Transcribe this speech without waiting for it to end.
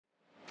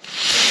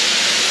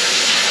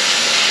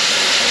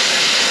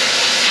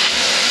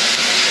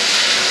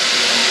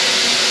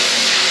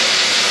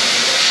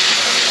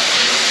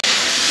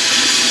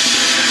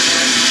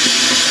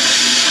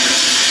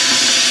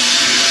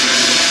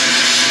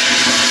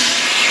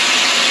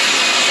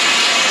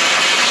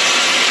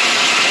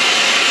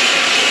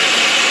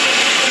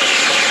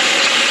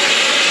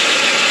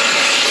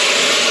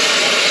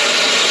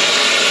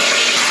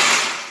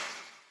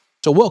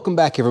So welcome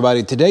back,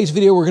 everybody. Today's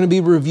video, we're going to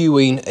be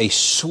reviewing a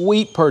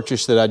sweet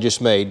purchase that I just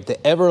made, the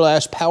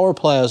Everlast Power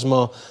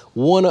Plasma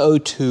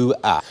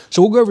 102i.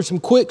 So we'll go over some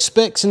quick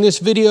specs in this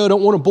video. I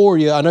don't want to bore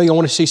you. I know you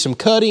want to see some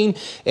cutting,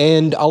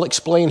 and I'll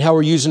explain how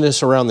we're using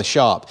this around the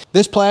shop.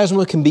 This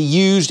plasma can be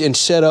used and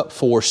set up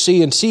for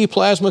CNC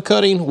plasma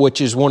cutting,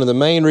 which is one of the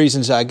main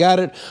reasons I got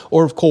it,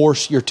 or of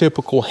course, your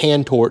typical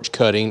hand torch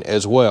cutting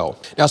as well.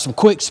 Now, some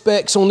quick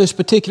specs on this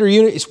particular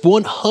unit. It's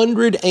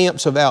 100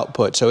 amps of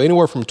output, so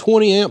anywhere from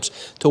 20 amps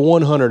to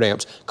 100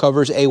 amps,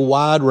 covers a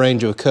wide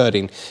range of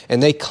cutting,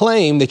 and they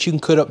claim that you can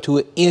cut up to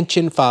 1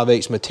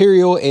 5/8"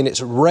 material, and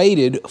it's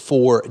rated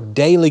for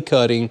daily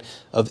cutting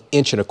of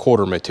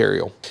 1¼ inch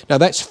material. Now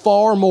that's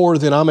far more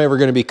than I'm ever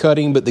going to be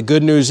cutting, but the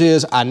good news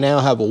is I now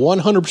have a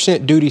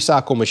 100% duty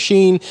cycle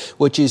machine,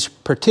 which is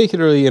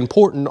particularly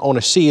important on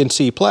a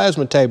CNC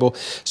plasma table.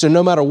 So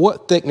no matter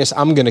what thickness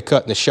I'm going to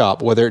cut in the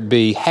shop, whether it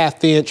be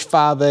 1/2 inch,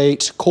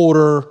 5/8,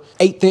 quarter,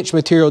 1/8 inch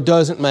material,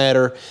 doesn't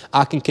matter.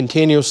 I can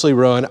continuously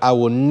run. I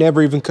will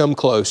never even come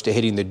close to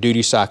hitting the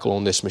duty cycle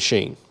on this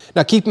machine.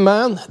 Now keep in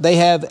mind, they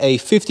have a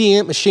 50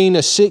 amp machine,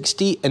 a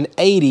 60, an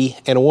 80,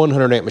 and a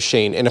 100 amp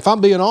machine. And if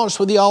I'm being honest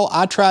with y'all,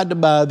 I tried to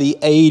buy the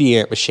 80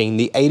 amp machine,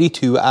 the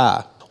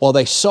 82i. Well,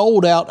 they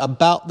sold out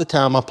about the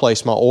time I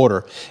placed my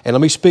order. And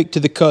let me speak to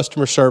the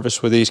customer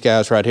service with these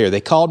guys right here. They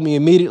called me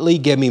immediately,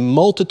 gave me a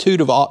multitude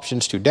of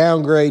options to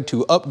downgrade,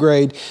 to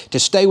upgrade, to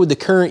stay with the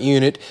current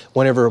unit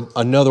whenever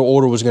another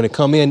order was going to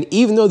come in.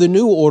 Even though the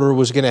new order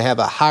was going to have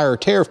a higher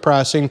tariff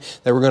pricing,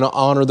 they were going to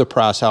honor the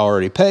price I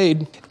already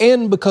paid.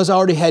 And because I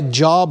already had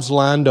jobs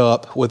lined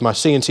up with my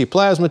CNC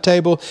plasma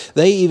table,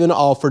 they even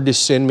offered to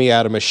send me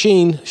out a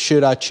machine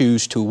should I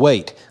choose to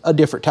wait, a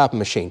different type of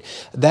machine.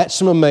 That's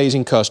some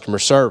amazing customer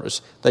service.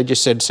 They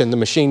just said send the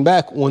machine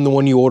back when the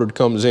one you ordered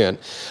comes in.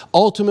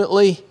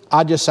 Ultimately,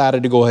 I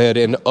decided to go ahead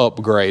and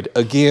upgrade.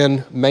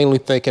 Again, mainly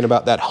thinking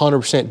about that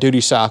 100% duty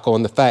cycle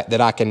and the fact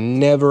that I can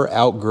never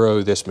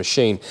outgrow this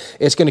machine.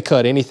 It's going to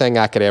cut anything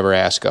I could ever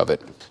ask of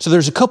it. So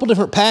there's a couple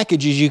different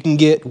packages you can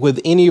get with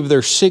any of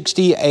their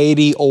 60,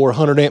 80, or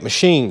 100 amp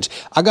machines.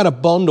 I got a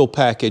bundle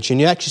package,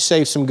 and you actually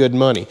save some good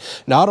money.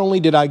 Not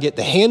only did I get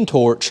the hand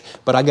torch,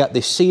 but I got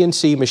the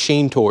CNC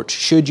machine torch.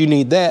 Should you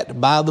need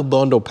that, buy the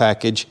bundle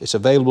package. It's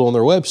available on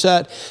their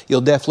website.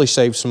 You'll definitely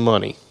save some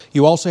money.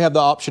 You also have the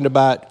option to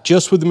buy it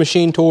just with the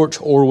machine torch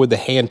or with the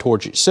hand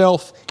torch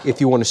itself if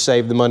you want to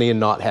save the money and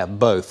not have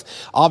both.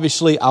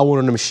 Obviously, I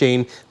wanted a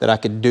machine that I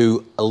could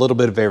do a little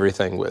bit of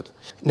everything with.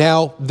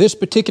 Now, this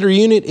particular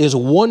unit is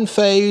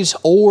 1-phase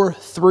or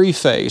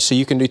 3-phase, so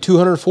you can do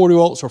 240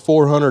 volts or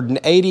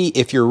 480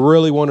 if you're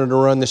really wanting to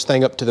run this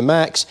thing up to the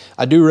max.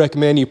 I do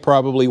recommend you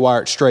probably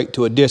wire it straight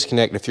to a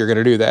disconnect if you're going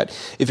to do that.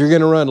 If you're going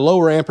to run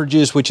lower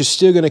amperages, which is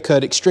still going to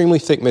cut extremely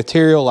thick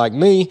material like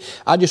me,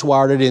 I just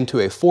wired it into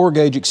a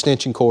 4-gauge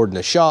extension cord in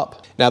the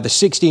shop. Now, the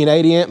 60 and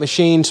 80 amp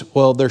machines,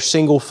 well, they're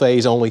single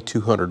phase, only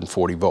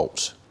 240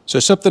 volts. So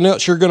something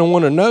else you're going to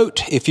want to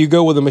note, if you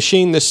go with a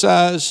machine this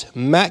size,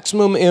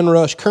 maximum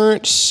inrush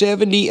current,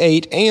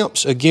 78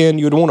 amps. Again,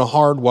 you'd want to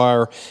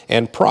hardwire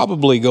and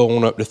probably go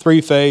on up to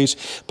 3-phase,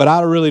 but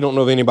I really don't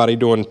know of anybody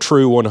doing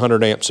true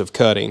 100 amps of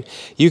cutting.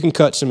 You can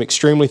cut some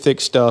extremely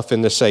thick stuff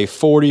in the, say,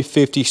 40,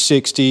 50,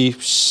 60,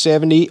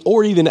 70,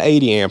 or even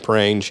 80 amp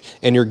range,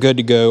 and you're good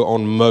to go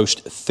on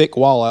most thick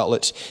wall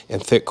outlets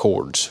and thick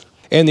cords.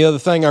 And the other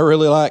thing I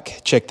really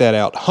like, check that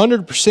out,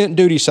 100%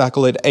 duty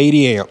cycle at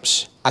 80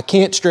 amps. I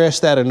can't stress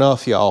that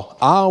enough, y'all.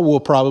 I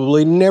will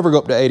probably never go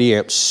up to 80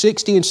 amps.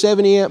 60 and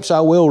 70 amps I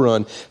will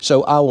run,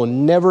 so I will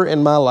never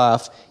in my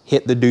life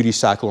hit the duty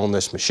cycle on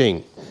this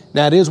machine.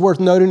 Now, it is worth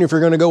noting if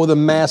you're going to go with a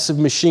massive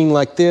machine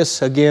like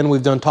this, again,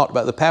 we've talked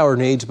about the power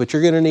needs, but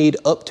you're going to need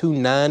up to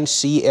 9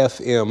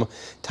 CFM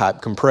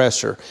type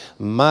compressor.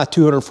 My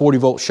 240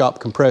 volt shop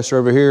compressor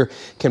over here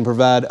can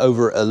provide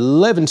over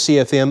 11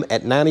 CFM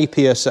at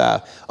 90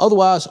 PSI.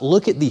 Otherwise,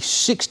 look at the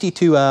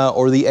 62i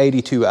or the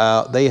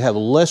 82i. They have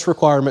less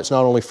requirements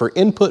not only for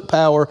input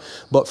power,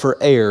 but for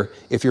air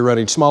if you're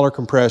running smaller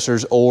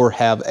compressors or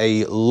have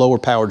a lower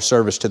powered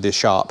service to this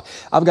shop.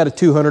 I've got a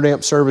 200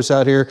 amp service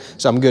out here,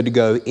 so I'm good to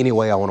go any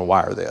way I want to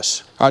wire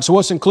this. All right, so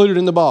what's included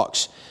in the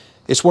box?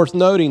 It's worth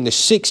noting the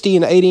 60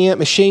 and 80 amp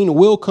machine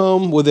will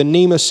come with a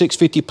NEMA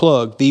 650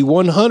 plug. The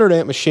 100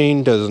 amp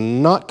machine does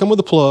not come with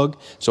a plug,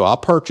 so I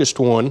purchased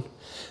one.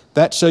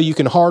 That's so you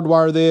can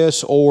hardwire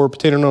this, or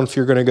depending on if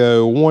you're going to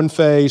go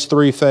 1-phase,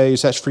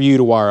 3-phase, that's for you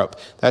to wire up.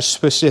 That's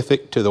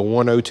specific to the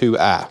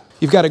 102i.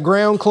 You've got a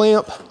ground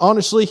clamp,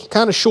 honestly,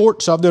 kind of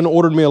short, so I've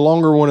ordered me a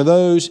longer one of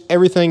those.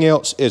 Everything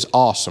else is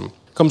awesome.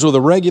 Comes with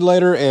a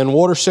regulator and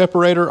water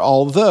separator,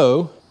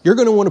 although you're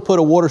going to want to put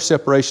a water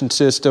separation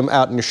system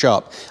out in your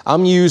shop.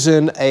 I'm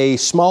using a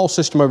small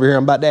system over here.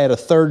 I'm about to add a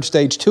 3rd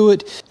stage to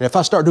it. And if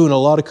I start doing a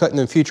lot of cutting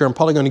in the future, I'm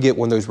probably going to get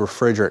one of those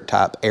refrigerant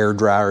type air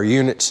dryer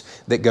units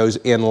that goes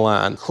in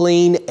line.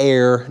 Clean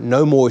air,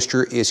 no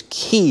moisture is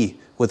key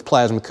with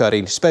plasma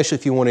cutting, especially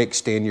if you want to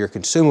extend your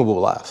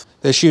consumable life.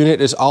 This unit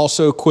is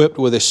also equipped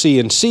with a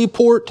CNC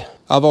port.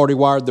 I've already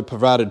wired the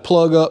provided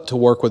plug up to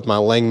work with my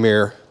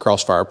Langmuir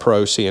Crossfire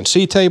Pro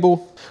CNC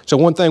table. So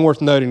one thing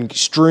worth noting,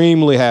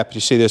 extremely happy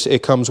to see this,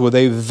 it comes with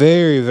a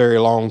very, very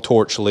long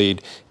torch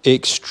lead,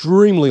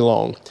 extremely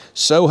long.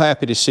 So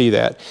happy to see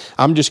that.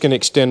 I'm just going to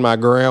extend my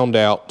ground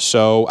out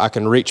so I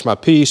can reach my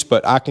piece,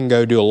 but I can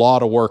go do a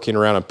lot of work in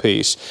around a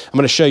piece. I'm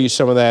going to show you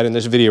some of that in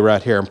this video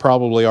right here. I'm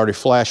probably already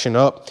flashing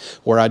up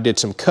where I did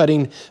some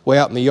cutting way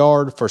out in the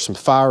yard for some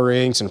fire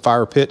rings and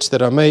fire pits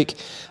that I make.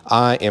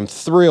 I am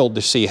thrilled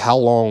to see how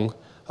long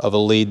of a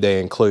lead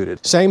they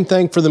included. Same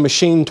thing for the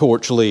machine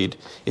torch lead.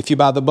 If you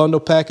buy the bundle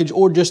package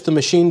or just the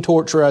machine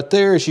torch right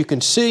there, as you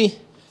can see,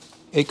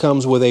 it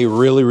comes with a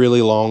really,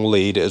 really long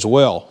lead as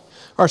well.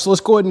 All right, so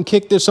let's go ahead and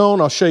kick this on.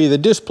 I'll show you the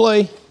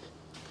display.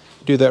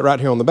 Do that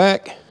right here on the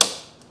back.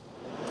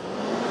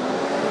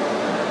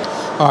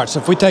 All right,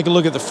 so if we take a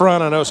look at the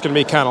front, I know it's gonna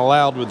be kind of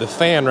loud with the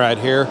fan right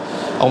here.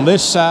 On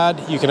this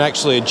side, you can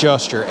actually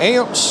adjust your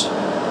amps.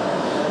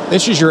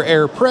 This is your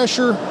air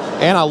pressure.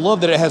 And I love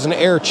that it has an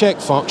air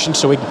check function,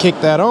 so we can kick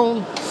that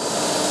on.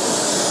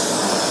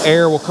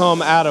 Air will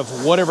come out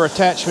of whatever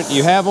attachment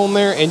you have on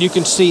there, and you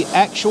can see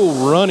actual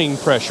running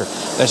pressure.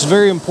 That's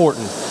very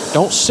important.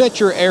 Don't set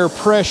your air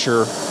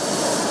pressure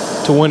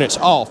to when it's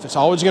off. It's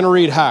always going to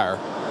read higher.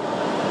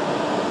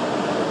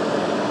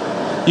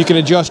 You can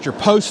adjust your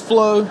post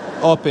flow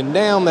up and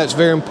down. That's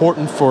very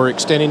important for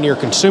extending your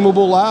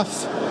consumable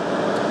life.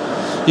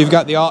 You've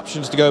got the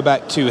options to go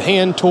back to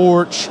hand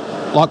torch,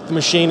 lock the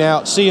machine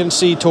out,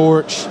 CNC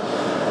torch,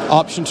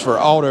 options for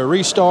auto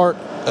restart,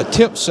 a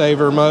tip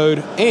saver mode,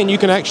 and you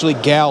can actually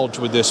gouge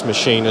with this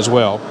machine as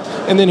well.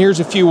 And then here's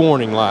a few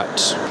warning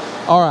lights.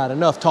 All right,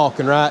 enough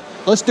talking, right?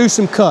 Let's do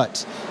some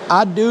cuts.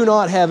 I do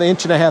not have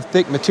 1.5 inch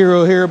thick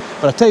material here,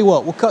 but I tell you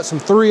what, we'll cut some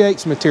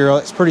 3/8 material.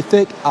 It's pretty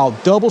thick. I'll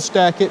double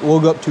stack it. We'll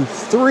go up to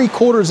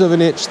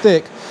 3/4 inch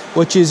thick,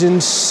 which is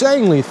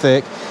insanely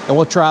thick, and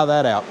we'll try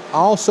that out. I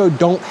also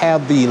don't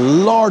have the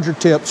larger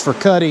tips for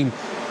cutting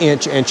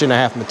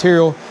 1.5 inch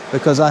material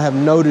because I have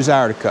no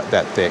desire to cut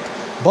that thick.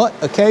 But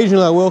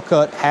occasionally I will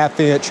cut 1/2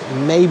 inch,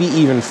 maybe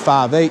even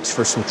 5/8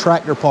 for some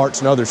tractor parts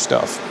and other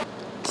stuff.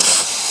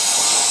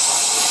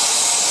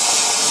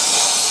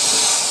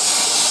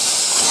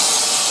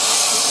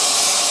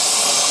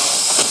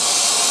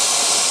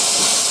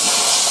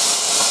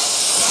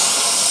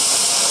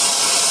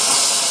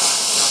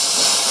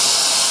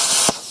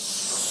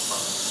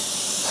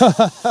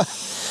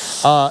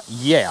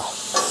 Yeah,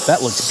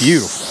 that looks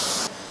beautiful.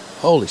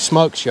 Holy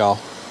smokes, y'all.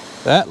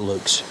 That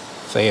looks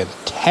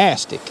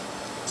fantastic.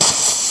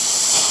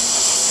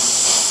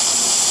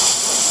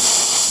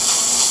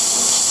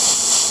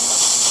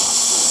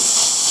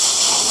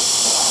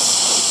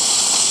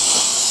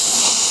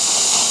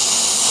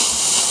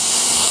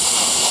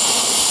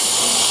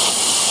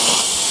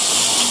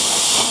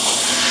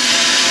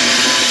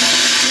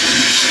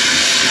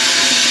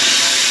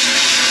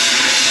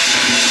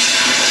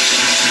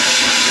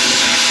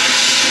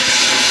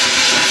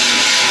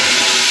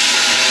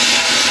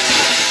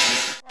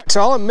 So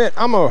I'll admit,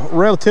 I'm a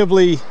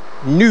relatively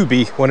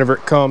newbie whenever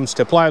it comes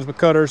to plasma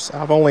cutters.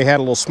 I've only had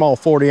a little small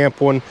 40 amp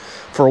one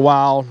for a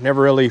while,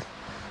 never really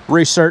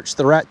researched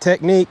the right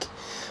technique.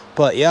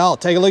 But yeah, I'll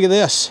take a look at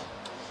this.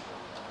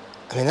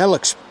 I mean, that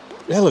looks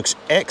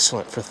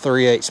excellent for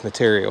 3/8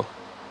 material.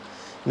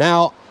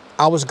 Now,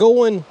 I was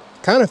going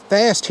kind of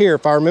fast here,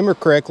 if I remember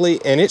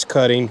correctly, and it's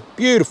cutting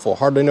beautiful.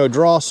 Hardly no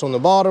dross on the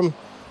bottom.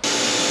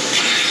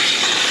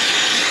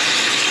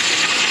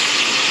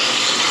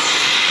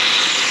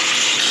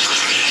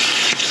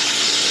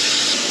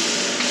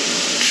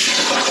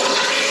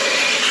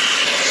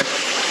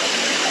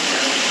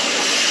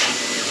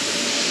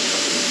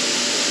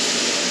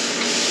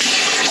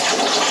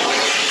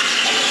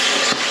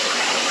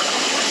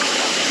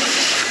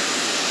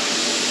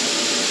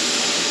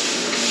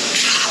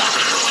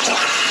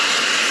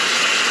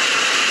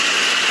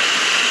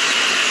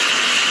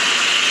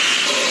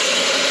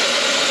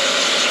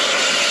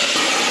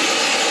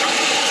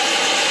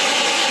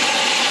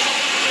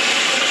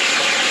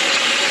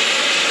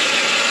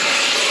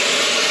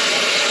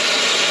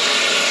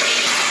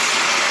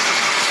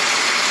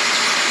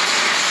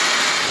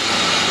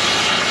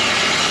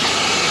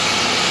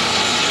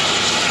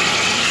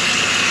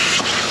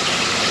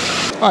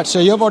 All right, so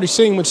you've already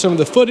seen with some of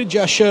the footage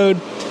I showed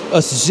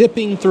us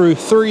zipping through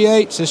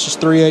 3/8. This is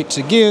 3/8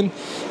 again,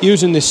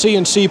 using the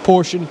CNC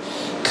portion,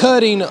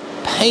 cutting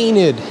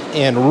painted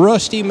and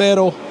rusty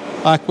metal,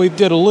 like we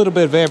did a little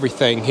bit of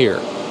everything here.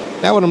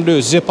 Now what I'm gonna do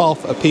is zip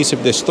off a piece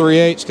of this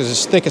 3/8 because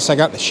it's thickest I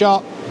got in the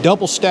shop,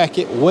 double stack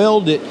it,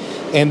 weld it,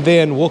 and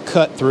then we'll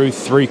cut through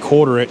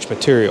 3/4 inch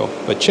material.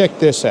 But check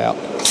this out.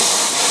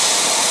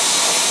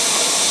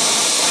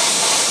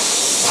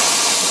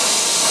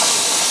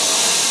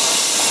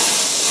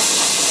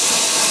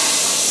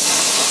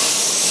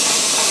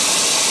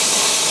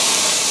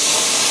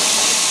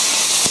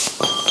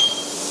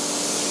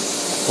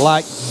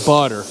 Like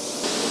butter.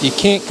 You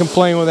can't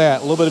complain with that.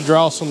 A little bit of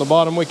dross on the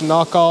bottom we can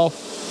knock off,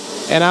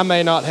 and I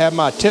may not have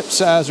my tip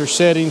size or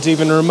settings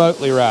even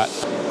remotely right.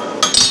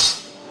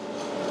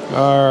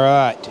 All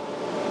right.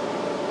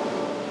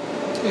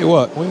 Tell you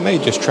what, we may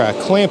just try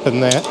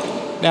clamping that.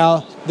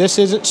 Now, this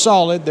isn't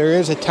solid. There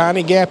is a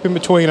tiny gap in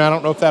between. I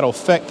don't know if that'll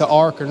affect the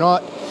arc or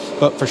not,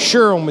 but for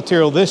sure on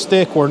material this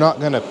thick, we're not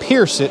gonna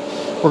pierce it.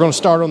 We're gonna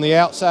start on the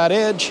outside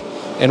edge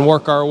and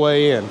work our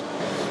way in.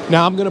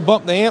 Now I'm gonna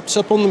bump the amps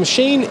up on the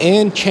machine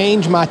and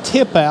change my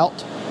tip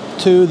out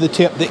to the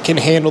tip that can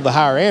handle the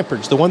higher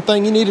amperage. The one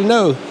thing you need to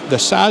know, the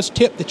size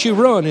tip that you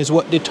run is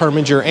what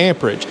determines your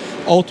amperage.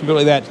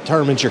 Ultimately, that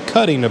determines your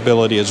cutting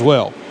ability as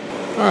well.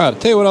 All right, I'll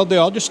tell you what I'll do.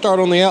 I'll just start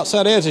on the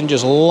outside edge and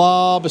just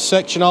lob a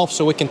section off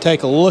so we can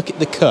take a look at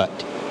the cut.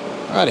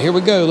 All right, here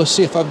we go. Let's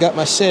see if I've got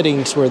my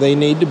settings where they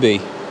need to be.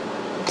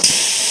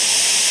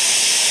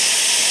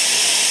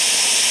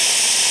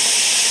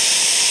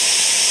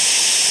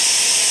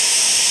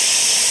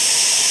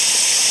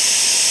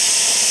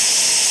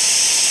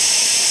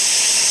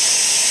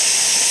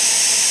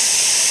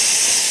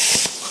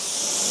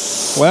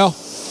 Well,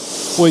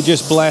 we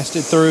just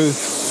blasted through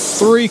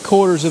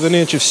 3/4 of an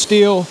inch of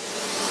steel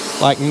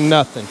like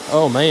nothing.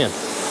 Oh man.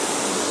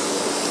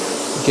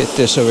 Get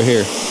this over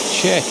here.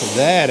 Check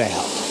that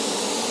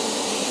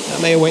out.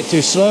 I may have went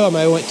too slow, I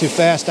may have went too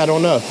fast, I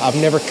don't know. I've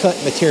never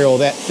cut material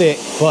that thick,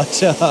 but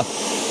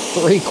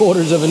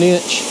 3/4 of an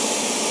inch,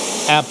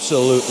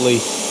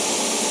 absolutely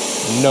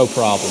no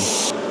problem.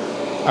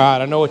 All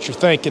right, I know what you're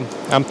thinking.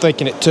 I'm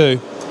thinking it too.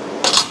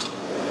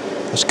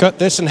 Let's cut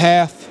this in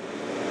half.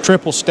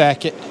 Triple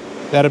stack it.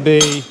 That'll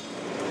be,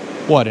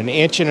 what, 1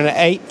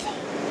 1/8 inches?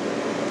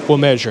 We'll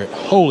measure it.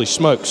 Holy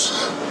smokes.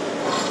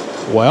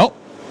 Well,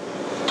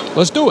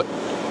 let's do it.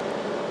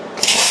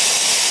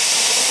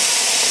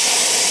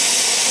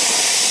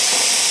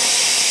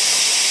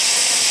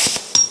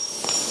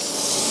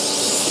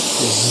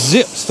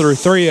 Zips through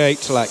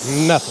 3/8 like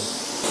nothing.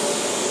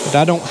 But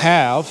I don't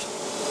have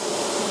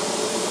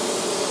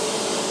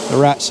the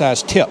right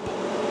size tip,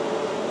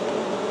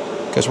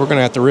 because we're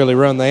gonna have to really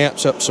run the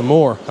amps up some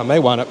more. I may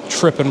wind up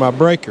tripping my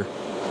breaker.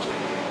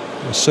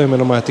 I'm assuming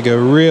I'm gonna have to go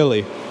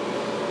really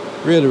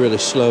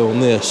slow on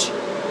this.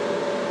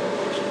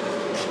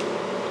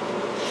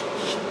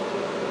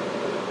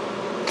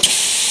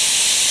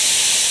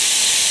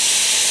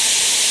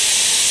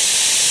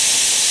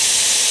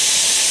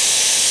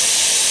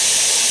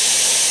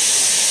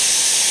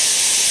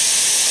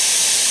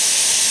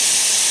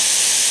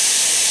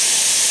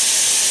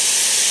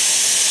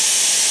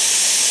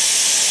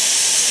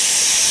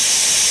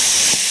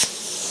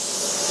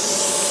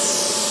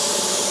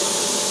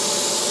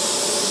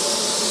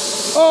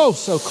 Oh,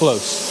 so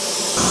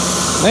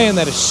close. Man,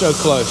 that is so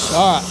close.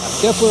 All right,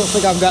 I definitely don't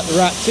think I've got the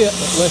right tip,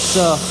 but let's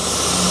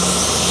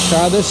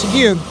try this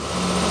again.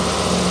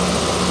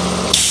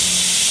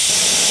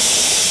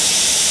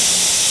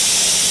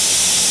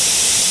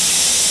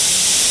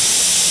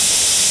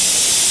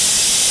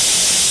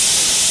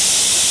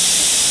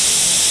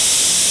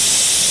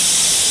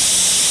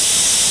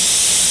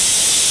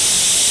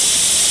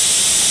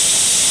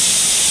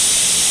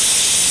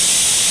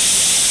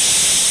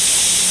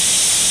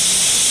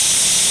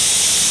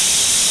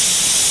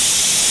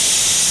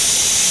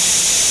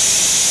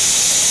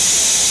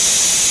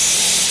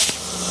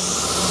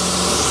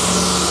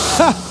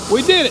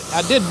 We did it.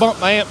 I did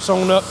bump my amps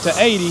on up to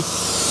 80.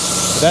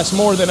 That's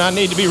more than I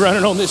need to be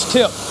running on this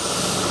tip.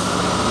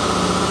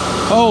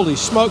 Holy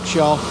smokes,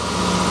 y'all.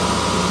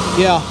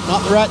 Yeah,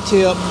 not the right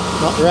tip,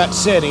 not the right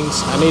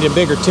settings. I need a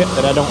bigger tip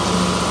that I don't.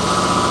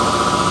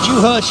 Would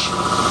you hush?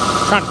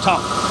 I'm trying to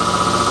talk.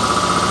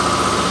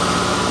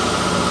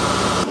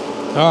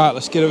 All right,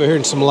 let's get over here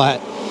in some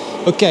light.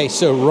 Okay,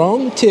 so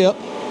wrong tip.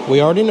 We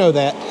already know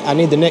that. I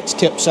need the next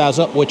tip size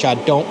up, which I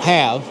don't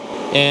have.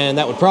 And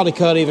that would probably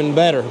cut even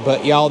better.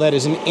 But y'all, that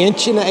is 1 1/8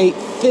 inches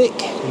thick.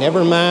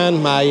 Never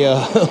mind my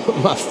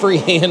my free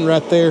hand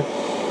right there.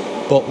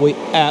 But we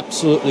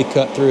absolutely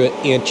cut through 1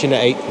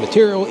 1/8 inches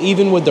material,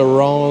 even with the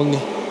wrong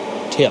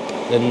tip,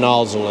 the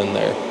nozzle in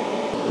there.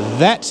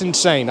 That's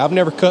insane. I've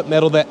never cut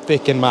metal that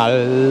thick in my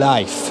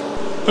life.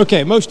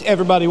 Okay, most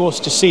everybody wants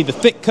to see the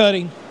thick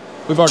cutting.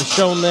 We've already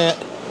shown that.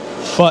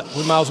 But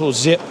we might as well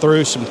zip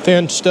through some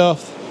thin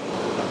stuff.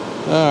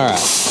 All right.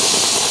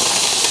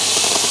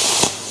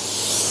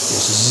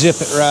 Just zip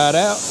it right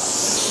out.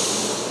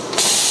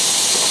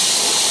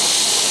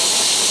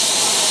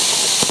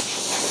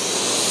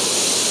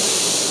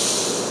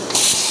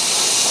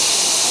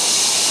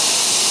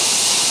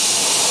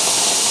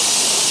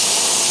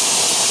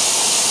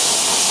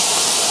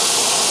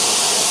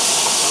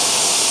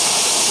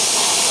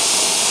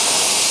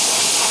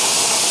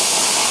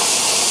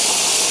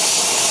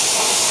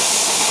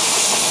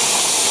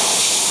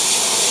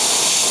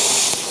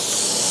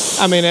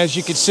 I mean, as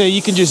you can see,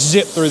 you can just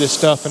zip through this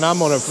stuff, and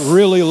I'm on a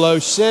really low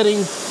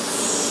setting,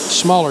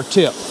 smaller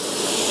tip.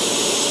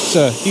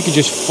 So you can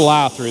just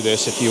fly through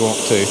this if you want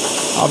to.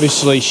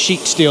 Obviously,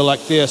 sheet steel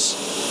like this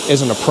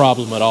isn't a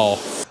problem at all.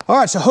 All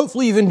right, so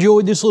hopefully you've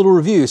enjoyed this little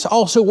review. It's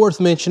also worth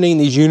mentioning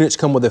these units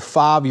come with a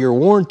 5-year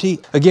warranty.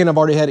 Again, I've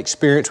already had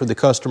experience with the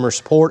customer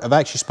support. I've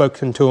actually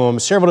spoken to them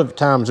several different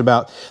times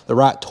about the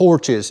right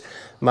torches,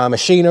 My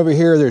machine over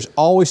here, there's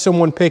always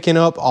someone picking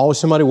up, always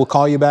somebody will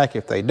call you back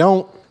if they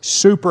don't.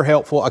 Super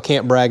helpful, I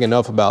can't brag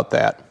enough about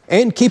that.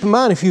 And keep in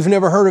mind, if you've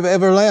never heard of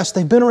Everlast,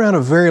 they've been around a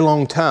very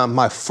long time.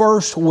 My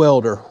first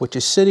welder, which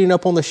is sitting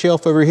up on the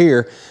shelf over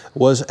here,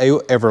 was a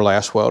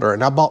Everlast welder.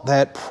 And I bought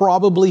that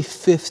probably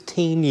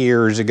 15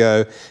 years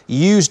ago.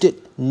 Used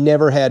it,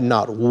 never had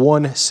not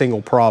one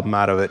single problem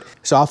out of it.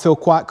 So I feel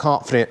quite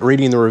confident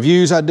reading the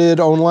reviews I did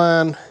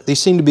online.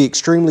 These seem to be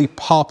extremely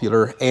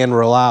popular and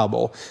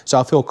reliable. So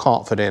I feel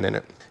confident in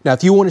it. Now,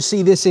 if you want to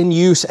see this in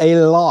use a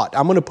lot,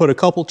 I'm going to put a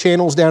couple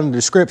channels down in the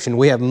description.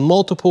 We have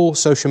multiple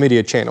social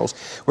media channels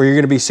where you're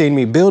going to be seeing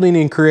me building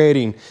and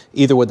creating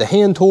either with the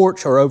hand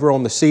torch or over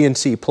on the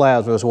CNC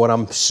plasma is what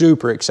I'm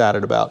super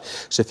excited about.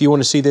 So if you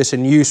want to see this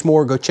in use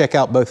more, go check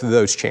out both of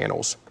those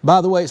channels.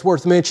 By the way, it's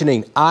worth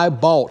mentioning, I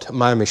bought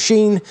my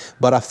machine,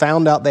 but I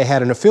found out they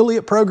had an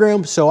affiliate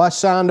program, so I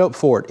signed up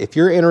for it. If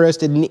you're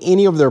interested in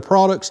any of their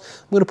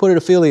products, I'm going to put an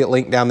affiliate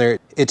link down there.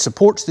 It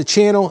supports the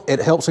channel, it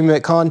helps me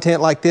make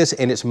content like this,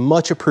 and it's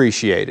much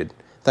appreciated.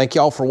 Thank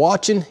y'all for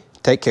watching.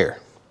 Take care.